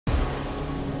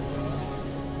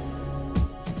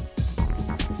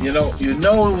You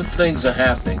know things are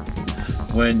happening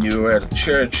when you're at a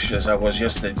church, as I was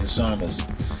yesterday in New Psalmist,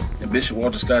 and Bishop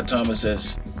Walter Scott Thomas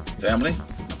says, "Family,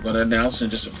 I'm going to announce in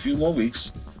just a few more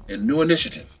weeks a new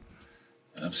initiative."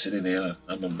 And I'm sitting there,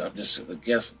 I'm just a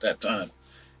guest at that time,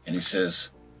 and he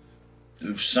says,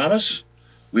 "New Psalmist,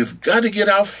 we've got to get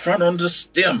out front on the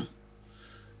STEM."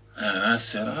 And I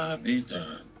said, "I'll be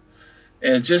darned."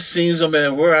 And it just seems,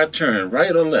 man, where I turn,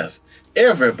 right or left,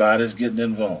 everybody's getting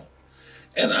involved.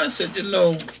 And I said,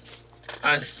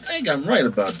 I think I'm right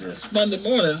about this. Monday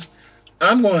morning,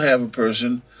 I'm going to have a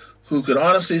person who could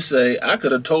honestly say, I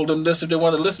could have told them this if they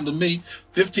wanted to listen to me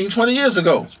 15, 20 years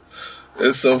ago.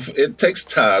 And so it takes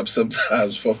time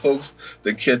sometimes for folks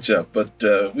to catch up. But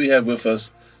we have with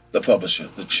us the publisher,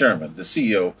 the chairman, the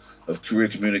CEO of Career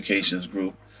Communications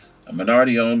Group, a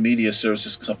minority-owned media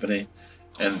services company,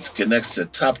 and it connects the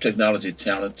top technology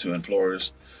talent to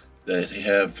employers that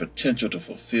have potential to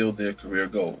fulfill their career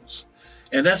goals.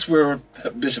 And that's where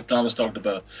Bishop Thomas talked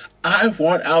about, I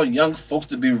want our young folks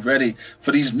to be ready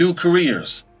for these new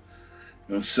careers.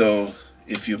 And so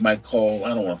if you might call,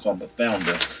 I don't want to call him a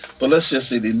founder, but let's just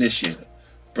say the initiator,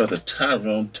 Brother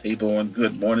Tyrone Taborn,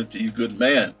 good morning to you, good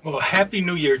man. Well, Happy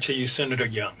New Year to you, Senator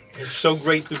Young. It's so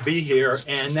great to be here.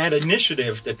 And that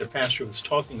initiative that the pastor was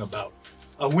talking about,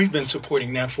 we've been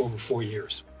supporting that for over 4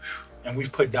 years. And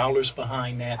we've put dollars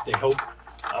behind that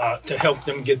to help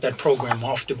them get that program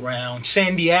off the ground.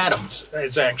 Sandy Adams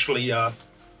is actually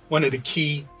one of the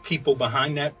key people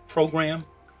behind that program.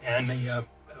 And the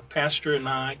pastor and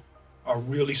I are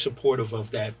really supportive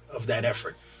of that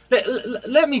effort.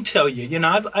 Let me tell you,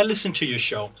 I listened to your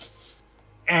show,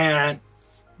 and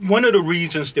one of the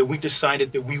reasons that we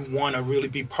decided that we want to really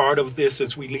be part of this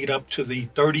as we lead up to the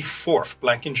 34th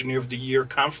Black Engineer of the Year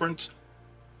conference,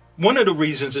 one of the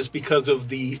reasons is because of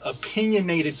the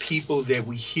opinionated people that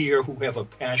we hear who have a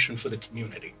passion for the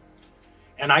community.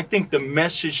 And I think the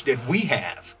message that we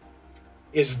have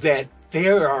is that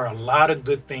there are a lot of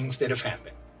good things that have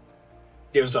happened.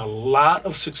 There's a lot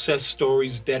of success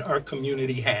stories that our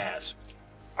community has.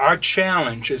 Our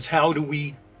challenge is, how do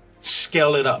we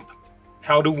scale it up?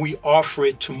 How do we offer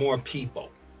it to more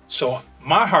people? So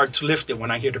my heart's lifted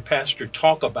when I hear the pastor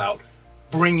talk about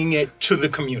bringing it to the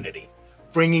community,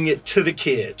 bringing it to the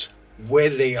kids where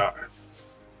they are.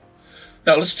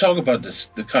 Now let's talk about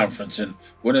the conference and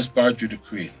what inspired you to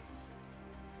create it.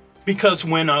 Because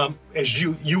when, as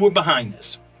you were behind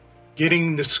this,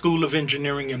 getting the School of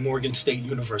Engineering at Morgan State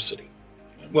University.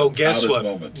 Well, guess what?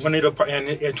 And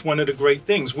it's one of the great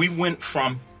things. We went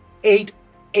from 8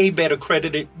 ABET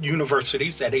accredited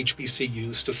universities at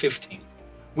HBCUs to 15.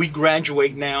 We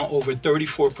graduate now over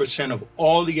 34% of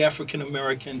all the African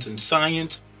Americans in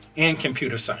science and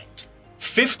computer science.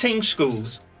 15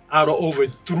 schools out of over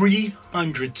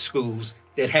 300 schools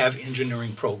that have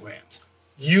engineering programs.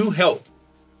 You help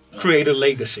create a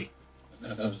legacy.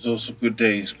 Those are good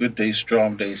days,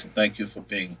 strong days, and thank you for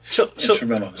being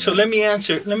instrumental. So let me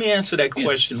answer that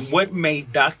question. Yes. What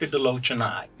made Dr. Deloach and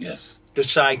I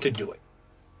decide to do it?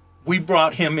 We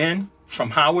brought him in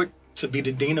from Howard to be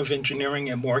the Dean of Engineering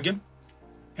at Morgan,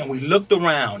 and we looked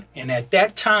around, and at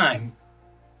that time,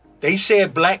 they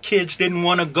said Black kids didn't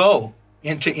want to go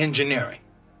into engineering.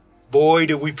 Boy,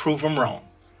 did we prove them wrong.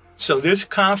 So this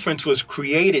conference was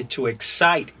created to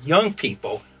excite young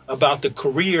people about the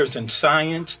careers in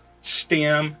science,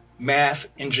 STEM, math,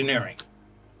 engineering.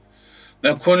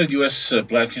 Now, according to U.S.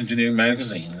 Black Engineering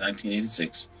Magazine in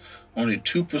 1986, only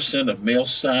 2% of male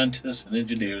scientists and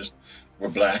engineers were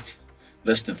Black,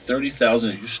 less than 30,000,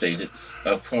 as you stated,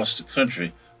 across the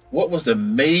country. What was the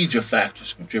major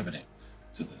factors contributing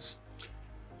to this?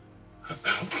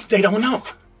 They don't know.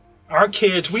 Our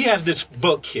kids, we have this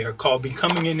book here called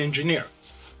Becoming an Engineer.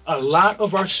 A lot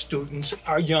of our students,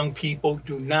 our young people,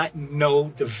 do not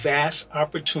know the vast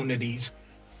opportunities,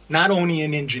 not only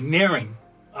in engineering,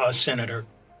 Senator,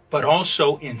 but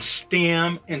also in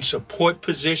STEM and support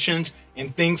positions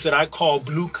and things that I call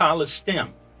blue-collar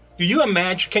STEM. Can you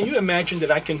imagine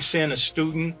that I can send a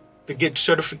student to get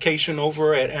certification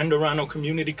over at Andirano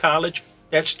Community College?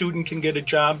 That student can get a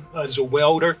job as a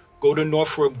welder, go to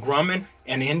Northrop Grumman,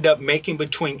 and end up making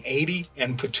between $80,000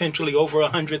 and potentially over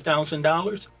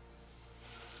 $100,000.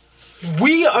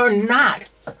 We are not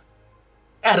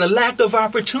at a lack of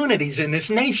opportunities in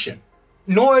this nation,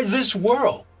 nor this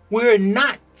world. We're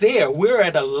not there. We're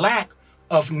at a lack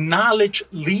of knowledge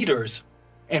leaders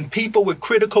and people with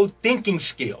critical thinking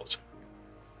skills.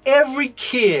 Every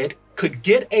kid could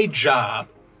get a job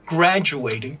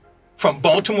graduating from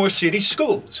Baltimore City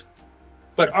schools.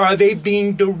 But are they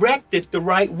being directed the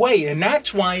right way? And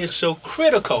that's why it's so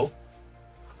critical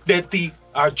that the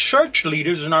our church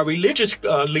leaders and our religious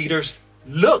leaders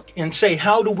look and say,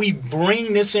 how do we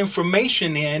bring this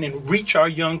information in and reach our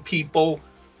young people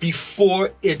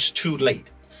before it's too late?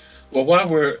 Well, why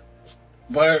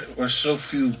were so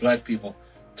few black people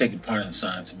taking part in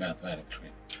science and mathematics?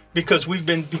 Because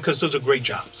those are great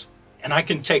jobs. And I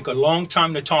can take a long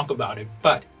time to talk about it.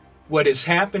 But what is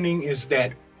happening is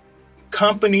that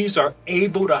companies are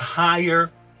able to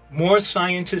hire more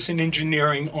scientists and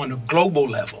engineering on a global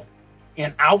level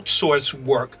and outsource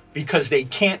work because they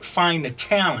can't find the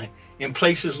talent in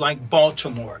places like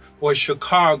Baltimore or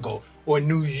Chicago or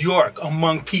New York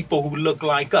among people who look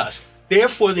like us.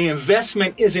 Therefore, the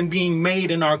investment isn't being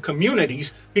made in our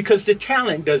communities because the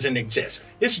talent doesn't exist.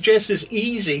 It's just as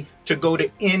easy to go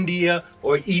to India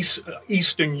or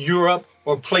Eastern Europe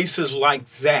or places like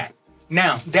that.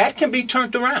 Now, that can be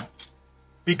turned around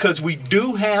because we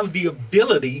do have the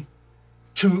ability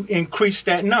to increase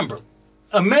that number.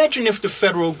 Imagine if the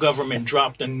federal government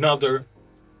dropped another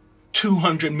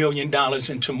 $200 million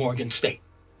into Morgan State.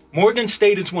 Morgan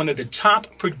State is one of the top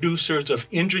producers of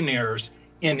engineers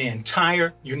in the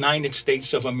entire United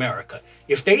States of America.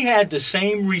 If they had the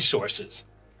same resources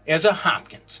as a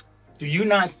Hopkins, do you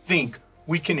not think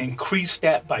we can increase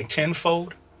that by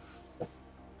tenfold?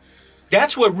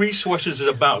 That's what resources is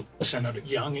about, Senator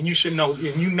Young, and you should know,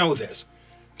 and you know this.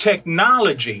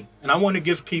 Technology, and I want to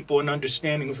give people an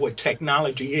understanding of what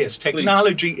technology is.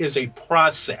 Technology is a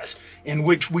process in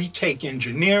which we take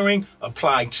engineering,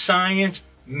 applied science,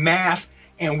 math,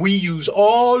 and we use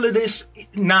all of this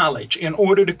knowledge in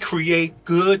order to create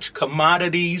goods,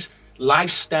 commodities,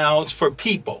 lifestyles for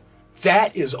people.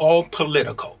 That is all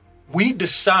political. We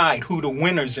decide who the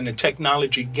winners in the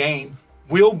technology game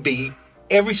will be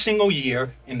every single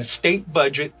year in the state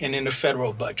budget and in the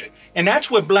federal budget. And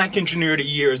that's what Black Engineer of the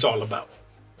Year is all about.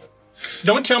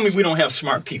 Don't tell me we don't have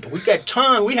smart people.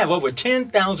 We have over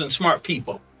 10,000 smart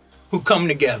people who come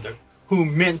together, who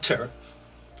mentor,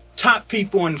 top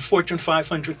people in Fortune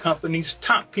 500 companies,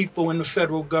 top people in the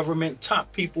federal government,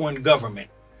 top people in government,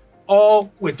 all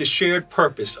with the shared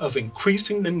purpose of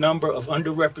increasing the number of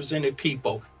underrepresented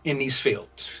people in these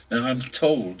fields. And I'm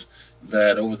told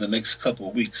that over the next couple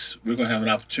of weeks, we're going to have an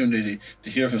opportunity to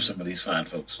hear from some of these fine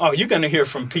folks. Oh, you're going to hear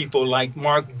from people like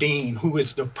Mark Dean, who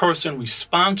is the person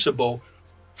responsible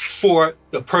for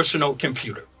the personal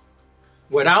computer.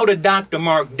 Without a Dr.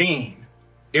 Mark Dean,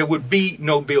 there would be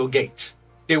no Bill Gates.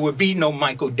 There would be no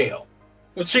Michael Dell.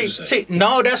 No,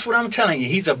 that's what I'm telling you.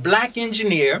 He's a Black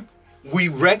engineer. We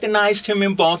recognized him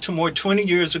in Baltimore 20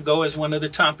 years ago as one of the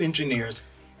top engineers.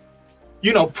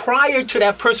 You know, prior to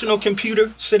that personal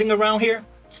computer sitting around here,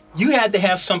 you had to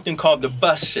have something called the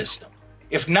bus system.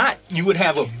 If not, you would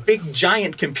have a big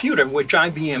giant computer, which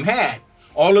IBM had.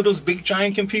 All of those big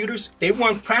giant computers, they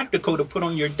weren't practical to put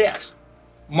on your desk.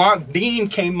 Mark Dean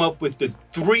came up with the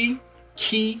 3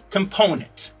 key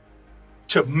components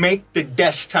to make the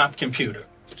desktop computer.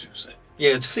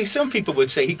 Yeah, see, some people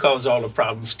would say he caused all the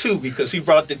problems too because he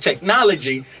brought the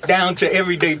technology down to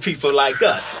everyday people like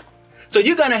us. So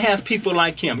you're going to have people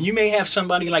like him. You may have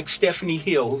somebody like Stephanie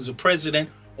Hill, who's a president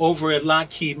over at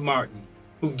Lockheed Martin,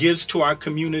 who gives to our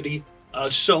community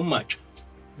so much.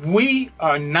 We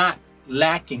are not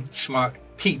lacking smart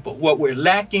people. What we're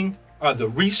lacking are the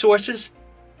resources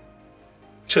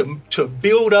to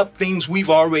build up things we've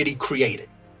already created.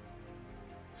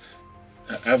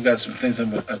 I've got some things,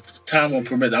 time will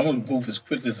permit. I'm going to move as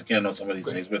quickly as I can on some of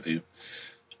these things with you.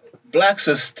 Blacks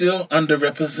are still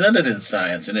underrepresented in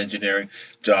science and engineering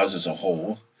jobs as a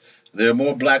whole. There are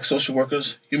more Black social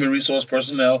workers, human resource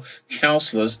personnel,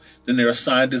 counselors than there are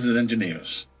scientists and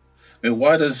engineers. I mean,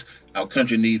 why does our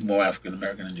country need more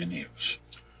African-American engineers?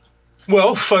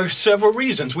 Well, for several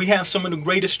reasons. We have some of the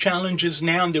greatest challenges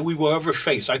now that we will ever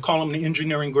face. I call them the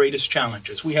engineering greatest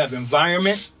challenges. We have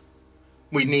environment.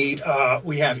 We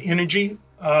have energy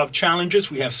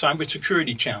challenges. We have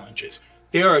cybersecurity challenges.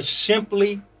 There are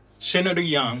simply, Senator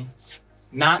Young,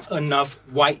 not enough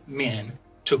white men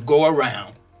to go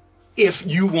around if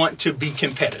you want to be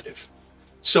competitive.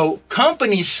 So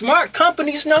companies, smart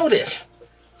companies know this.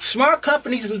 Smart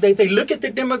companies, they look at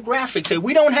the demographics, say,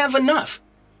 we don't have enough.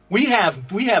 We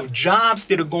have jobs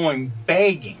that are going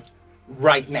begging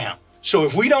right now. So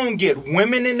if we don't get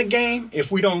women in the game,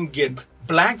 if we don't get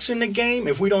Blacks in the game,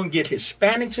 if we don't get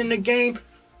Hispanics in the game,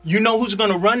 you know who's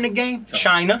going to run the game?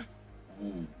 China.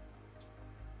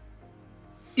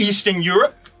 Eastern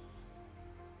Europe.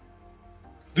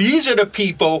 These are the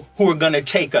people who are going to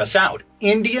take us out.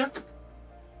 India.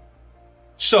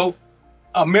 So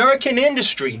American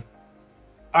industry,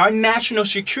 our national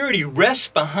security rests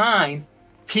behind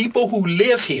people who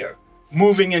live here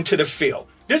moving into the field.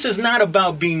 This is not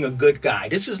about being a good guy.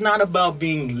 This is not about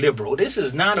being liberal. This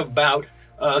is not about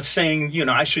saying, you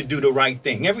know, I should do the right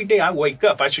thing. Every day I wake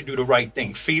up, I should do the right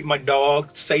thing. Feed my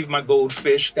dog, save my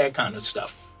goldfish, that kind of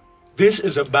stuff. This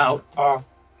is about our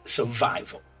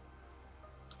survival.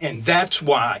 And that's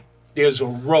why there's a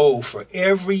role for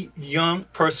every young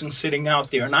person sitting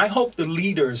out there. And I hope the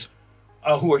leaders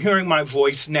who are hearing my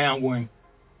voice now will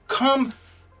come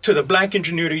to the Black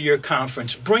Engineer of the Year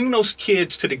Conference. Bring those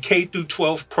kids to the K through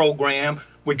 12 program,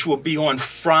 which will be on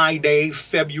Friday,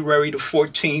 February the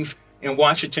 14th in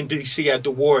Washington, D.C. at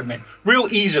the Wardman. Real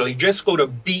easily, just go to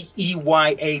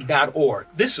beya.org.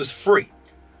 This is free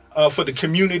for the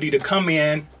community to come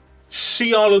in,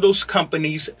 see all of those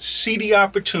companies, see the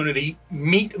opportunity,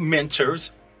 meet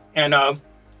mentors, and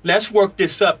let's work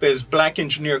this up as Black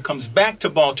Engineer comes back to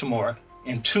Baltimore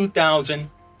in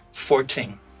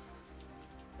 2014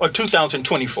 or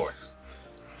 2024.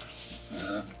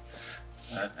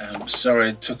 I'm sorry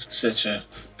it took such a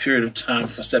period of time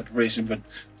for separation, but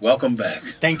welcome back.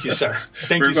 Thank you, sir.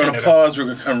 Thank you, We're going to pause. We're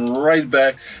going to come right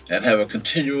back and have a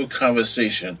continual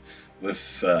conversation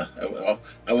with,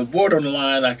 I was bored on the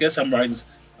line. I guess I'm writing.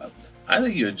 I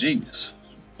think you're a genius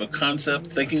for concept,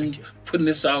 thinking, putting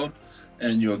this out,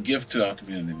 and you're a gift to our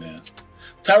community, man.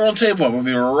 Tyrone Taborn will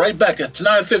be right back at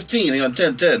 9:15 here on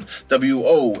 1010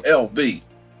 WOLB.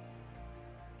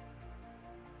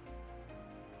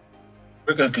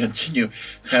 We're going to continue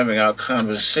having our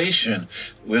conversation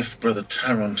with Brother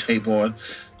Tyrone Taborn.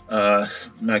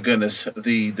 My goodness,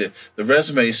 the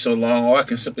resume is so long. All I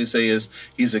can simply say is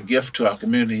he's a gift to our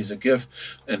community. He's a gift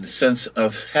in the sense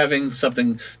of having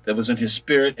something that was in his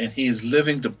spirit, and he is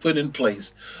living to put in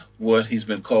place what he's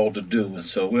been called to do. And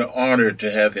so we're honored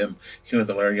to have him here on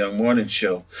the Larry Young Morning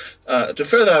Show. To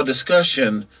further our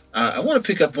discussion, I want to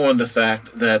pick up on the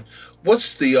fact that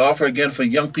what's the offer again for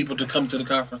young people to come to the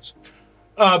conference?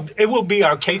 It will be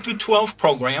our K through 12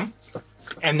 program,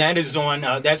 and that is on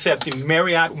that's at the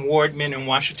Marriott Wardman in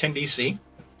Washington, D.C.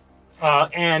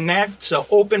 And that's an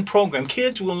open program.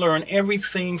 Kids will learn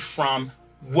everything from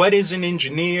what is an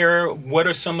engineer, what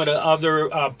are some of the other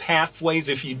pathways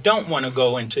if you don't want to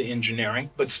go into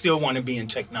engineering but still want to be in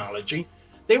technology.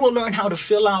 They will learn how to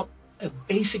fill out a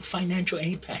basic financial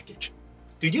aid package.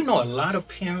 Do you know a lot of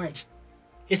parents,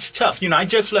 it's tough. You know, I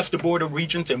just left the Board of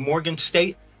Regents at Morgan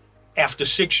State after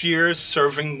 6 years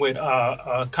serving with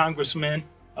Congressman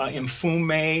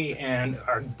Mfume and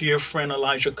our dear friend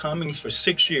Elijah Cummings for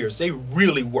 6 years. They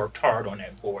really worked hard on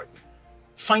that board.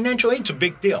 Financial aid's a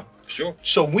big deal. Sure.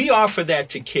 So we offer that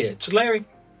to kids. Larry,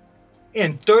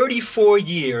 in 34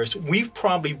 years, we've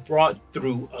probably brought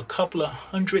through a couple of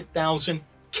 100,000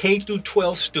 K through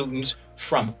 12 students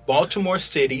from Baltimore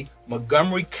City,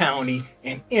 Montgomery County,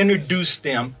 and introduced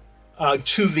them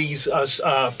to these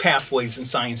pathways in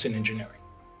science and engineering.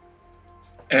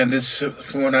 And this,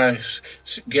 from what I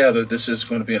gather, this is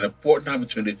going to be an important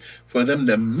opportunity for them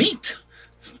to meet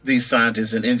these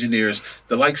scientists and engineers,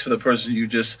 the likes of the person you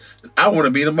just, I want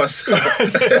to meet them myself,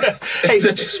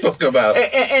 that you spoke about.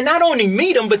 And not only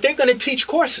meet them, but they're going to teach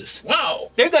courses.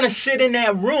 Wow. They're going to sit in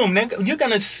that room. You're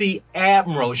going to see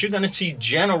admirals. You're going to see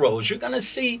generals. You're going to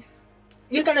see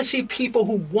people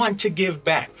who want to give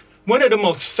back. One of the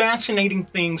most fascinating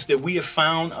things that we have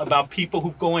found about people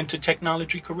who go into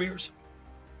technology careers,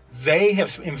 they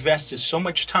have invested so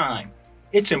much time.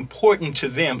 It's important to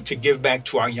them to give back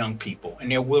to our young people,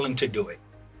 and they're willing to do it.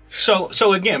 So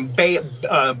again,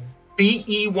 beya.org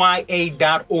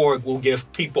will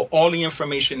give people all the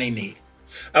information they need.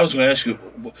 I was going to ask you,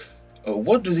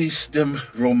 what do these STEM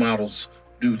role models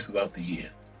do throughout the year?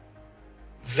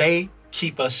 They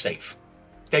keep us safe.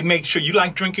 They make sure you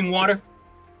like drinking water.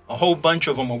 A whole bunch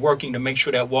of them are working to make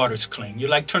sure that water's clean. You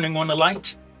like turning on the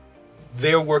lights?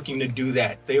 They're working to do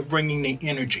that. They're bringing the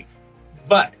energy.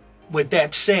 But with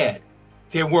that said,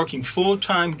 they're working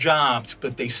full-time jobs,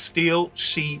 but they still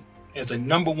see as a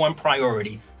 #1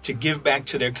 priority to give back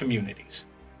to their communities.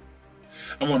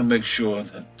 I want to make sure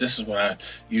that this is what I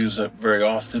use up very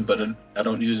often, but I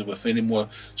don't use it with any more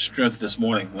strength this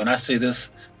morning. When I say this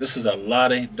is a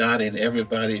lottie-dottie and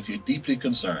everybody. If you're deeply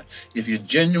concerned, if you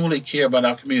genuinely care about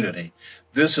our community,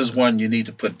 this is one you need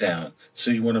to put down. So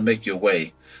you want to make your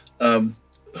way.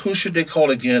 Who should they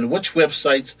call again? Which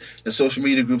websites and social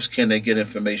media groups can they get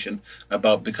information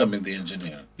about becoming the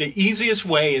engineer? The easiest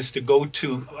way is to go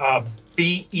to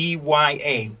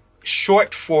BEYA,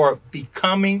 short for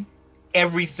Becoming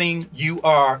Everything You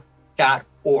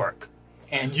Are.org.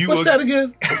 And you What's that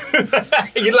again?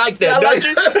 You like that, don't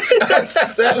you?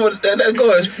 that. Go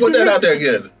ahead, put that out there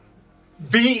again.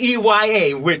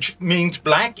 BEYA, which means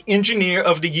Black Engineer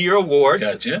of the Year Awards.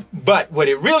 Gotcha. But what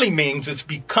it really means is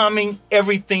becoming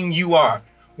everything you are.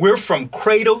 We're from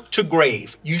cradle to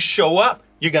grave. You show up,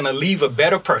 you're going to leave a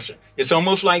better person. It's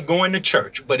almost like going to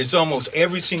church, but it's almost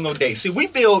every single day. See, we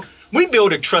build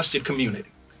a trusted community.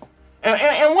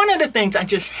 And one of the things I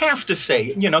just have to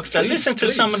say, you know, because I listen to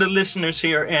some of the listeners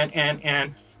here,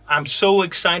 and I'm so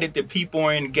excited that people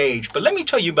are engaged. But let me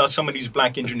tell you about some of these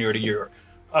Black Engineer of the Year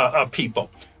people.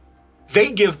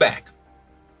 They give back.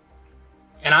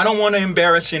 And I don't want to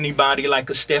embarrass anybody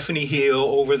like a Stephanie Hill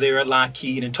over there at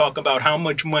Lockheed and talk about how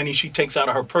much money she takes out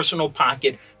of her personal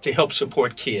pocket to help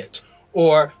support kids.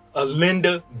 Or a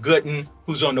Linda Gooden,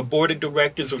 who's on the board of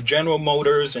directors of General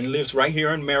Motors and lives right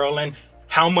here in Maryland,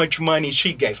 how much money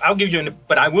she gave. I'll give you,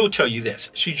 but I will tell you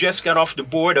this. She just got off the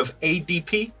board of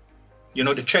ADP, you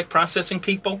know, the check processing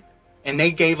people, and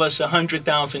they gave us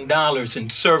 $100,000 in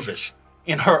service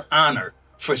in her honor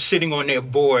for sitting on their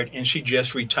board, and she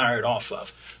just retired off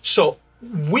of. So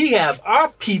our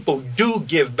people do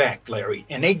give back, Larry,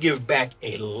 and they give back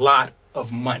a lot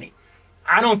of money.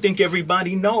 I don't think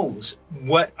everybody knows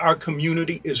what our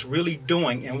community is really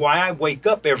doing and why I wake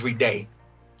up every day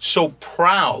so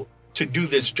proud to do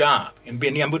this job and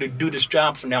being able to do this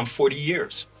job for now 40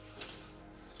 years.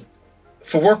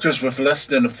 For workers with less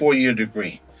than a 4-year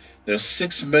degree, there's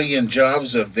 6 million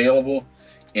jobs available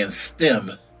in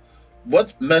STEM.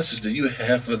 What message do you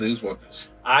have for these workers?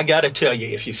 I got to tell you,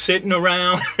 if you're sitting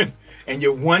around and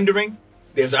you're wondering,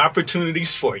 there's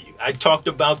opportunities for you. I talked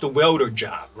about the welder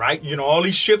job, right? You know, all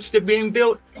these ships that are being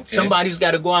built, somebody's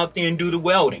got to go out there and do the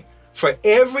welding. For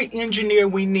every engineer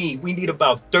we need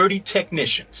about 30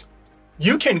 technicians.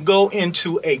 You can go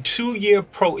into a 2-year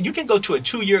you can go to a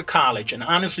 2-year college and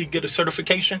honestly get a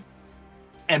certification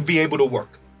and be able to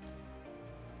work.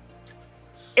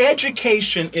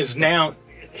 Education is now,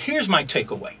 here's my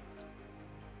takeaway.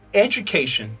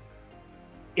 Education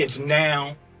is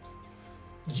now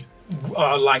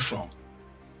lifelong.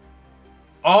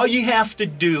 All you have to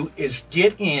do is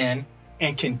get in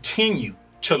and continue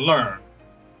to learn,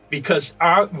 because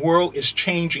our world is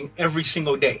changing every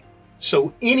single day.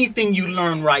 So anything you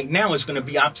learn right now is going to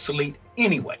be obsolete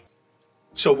anyway.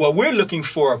 So what we're looking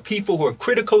for are people who are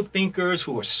critical thinkers,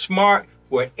 who are smart,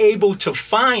 who are able to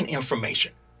find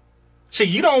information. See,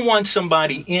 you don't want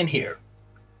somebody in here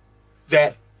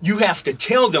that you have to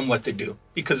tell them what to do,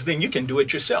 because then you can do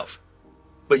it yourself.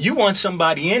 But you want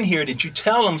somebody in here that you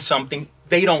tell them something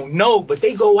they don't know, but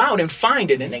they go out and find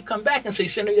it and they come back and say,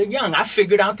 Senator Young, I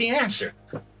figured out the answer.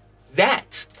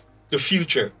 That's the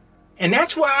future. And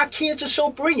that's why our kids are so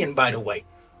brilliant, by the way.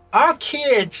 Our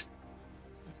kids,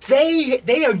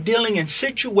 they are dealing in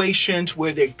situations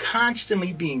where they're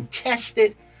constantly being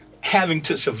tested, having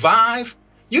to survive.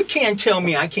 You can't tell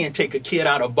me I can't take a kid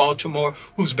out of Baltimore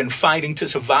who's been fighting to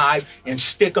survive and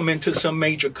stick them into some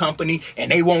major company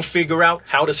and they won't figure out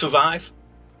how to survive.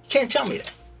 You can't tell me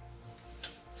that.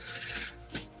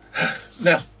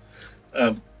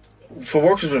 Now, for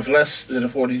workers with less than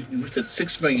 40, you said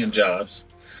 6 million jobs.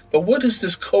 But what is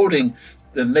this coding,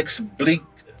 the next bleak,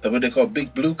 what they call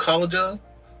big blue collar job?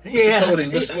 What's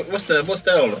coding? What's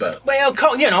that all about? Well,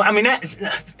 you know, I mean,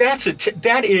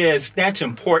 that's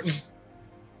important.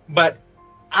 But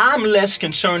I'm less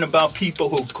concerned about people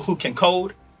who can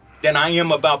code than I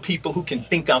am about people who can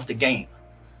think out the game.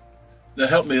 Now,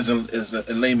 help me as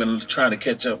a layman trying to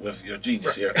catch up with your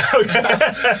genius here.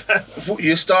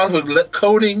 You start with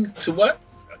coding to what?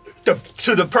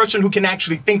 To the person who can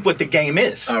actually think what the game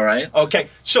is. All right. Okay.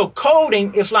 So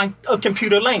coding is like a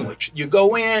computer language. You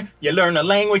go in, you learn a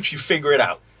language, you figure it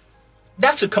out.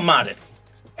 That's a commodity.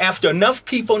 After enough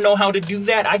people know how to do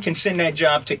that, I can send that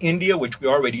job to India, which we're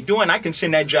already doing. I can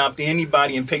send that job to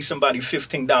anybody and pay somebody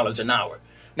 $15 an hour.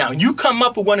 Now, you come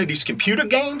up with one of these computer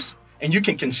games, and you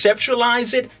can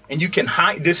conceptualize it, and you can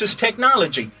hide. This is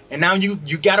technology. And now you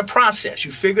got a process.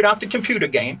 You figured out the computer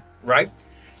game, right?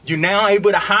 You're now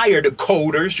able to hire the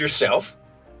coders yourself.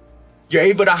 You're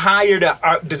able to hire the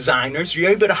art designers. You're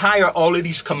able to hire all of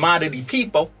these commodity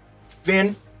people.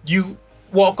 Then you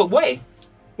walk away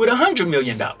with $100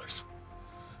 million.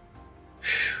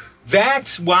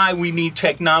 That's why we need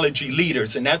technology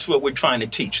leaders, and that's what we're trying to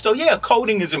teach. So yeah,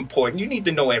 coding is important. You need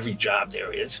to know every job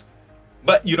there is,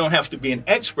 but you don't have to be an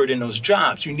expert in those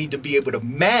jobs. You need to be able to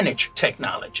manage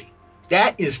technology.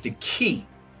 That is the key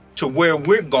to where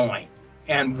we're going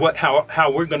and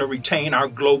how we're going to retain our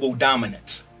global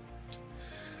dominance.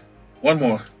 One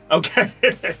more. Okay.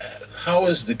 How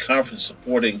is the conference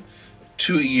supporting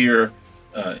 2-year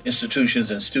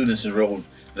institutions and students enrolled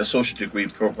in associate degree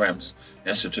programs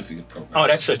and certificate programs? Oh,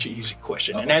 that's such an easy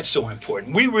question, and that's so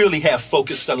important. We really have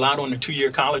focused a lot on the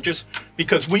two-year colleges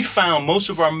because we found most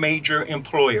of our major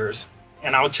employers,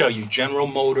 and I'll tell you, General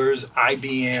Motors,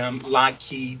 IBM,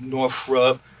 Lockheed,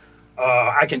 Northrop,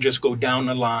 I can just go down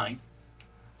the line.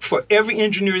 For every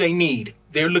engineer they need,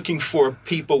 they're looking for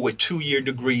people with two-year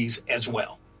degrees as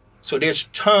well. So there's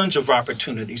tons of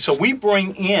opportunity. So we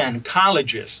bring in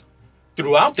colleges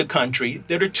throughout the country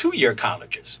that are two-year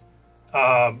colleges.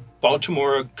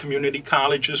 Baltimore Community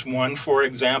College is one, for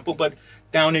example, but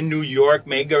down in New York,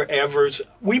 Medgar Evers,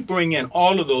 we bring in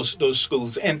all of those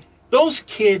schools, and those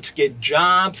kids get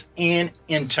jobs and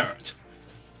interns.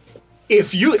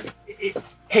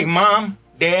 Hey, mom,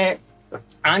 dad,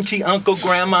 auntie, uncle,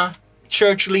 grandma,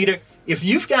 church leader, if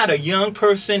you've got a young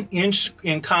person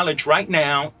in college right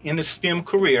now in a STEM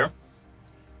career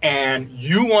and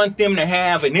you want them to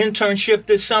have an internship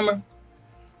this summer,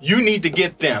 you need to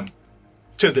get them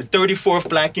to the 34th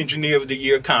Black Engineer of the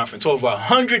Year Conference. Over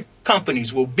 100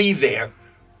 companies will be there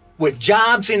with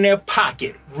jobs in their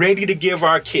pocket, ready to give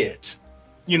our kids.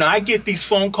 You know, I get these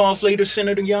phone calls later,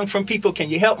 Senator Young, from people, can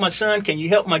you help my son? Can you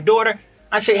help my daughter?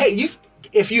 I say, hey,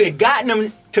 if you had gotten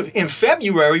them in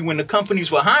February when the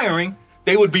companies were hiring,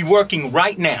 they would be working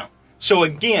right now. So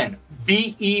again,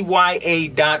 beya.org.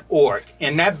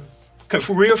 And that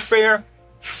career fair,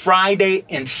 Friday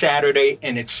and Saturday,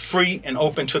 and it's free and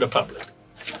open to the public.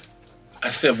 I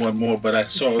said one more, but I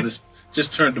saw this,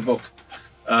 just turned the book.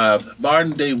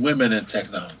 Modern Day Women in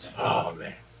Technology. Oh,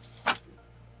 man.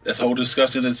 That's a whole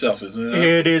discussion in itself, isn't it?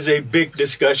 It is a big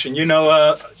discussion. You know,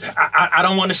 I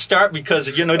don't want to start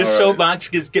because, you know, this soapbox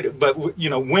gets, but, you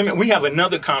know, women, we have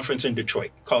another conference in Detroit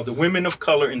called the Women of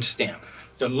Color in STEM,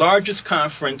 the largest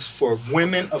conference for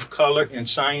women of color in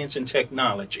science and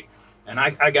technology. And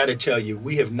I got to tell you,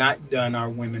 we have not done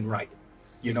our women right.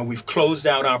 You know, we've closed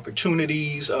out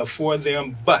opportunities for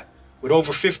them, but with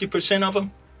over 50% of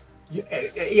them, you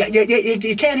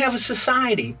can't have a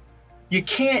society. You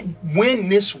can't win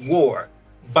this war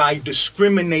by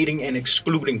discriminating and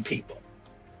excluding people.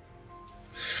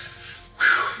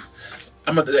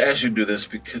 I'm going to ask you to do this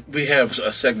because we have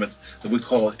a segment that we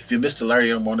call, if you missed the Larry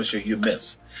Young Morning Show, you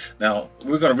miss. Now,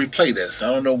 we're going to replay this. I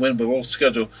don't know when, but we'll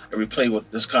schedule a replay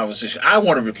with this conversation. I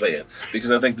want to replay it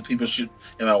because I think the people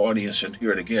in our audience should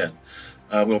hear it again.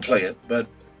 We'll play it. But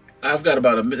I've got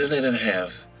about a minute and a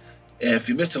half. And if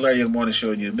you missed the Larry Young Morning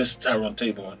Show and you missed Tyrone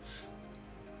Taborn,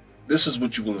 this is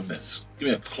what you will have missed. Give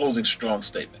me a closing strong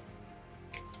statement.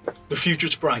 The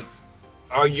future's bright.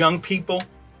 Our young people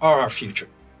are our future.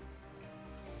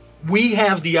 We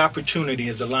have the opportunity,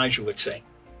 as Elijah would say.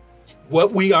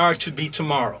 What we are to be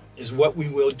tomorrow is what we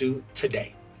will do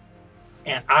today.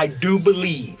 And I do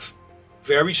believe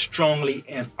very strongly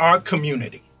in our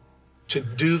community to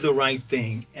do the right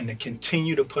thing and to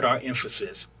continue to put our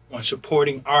emphasis on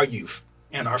supporting our youth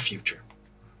and our future.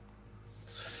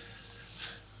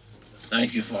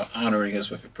 Thank you for honoring us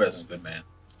with your presence, good man.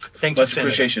 Thank you, Much Senator.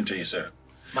 appreciation to you, sir.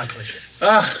 My pleasure.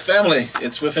 Family,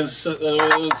 it's within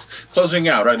closing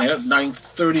out right now,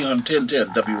 9:30 on 1010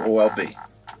 WOLB.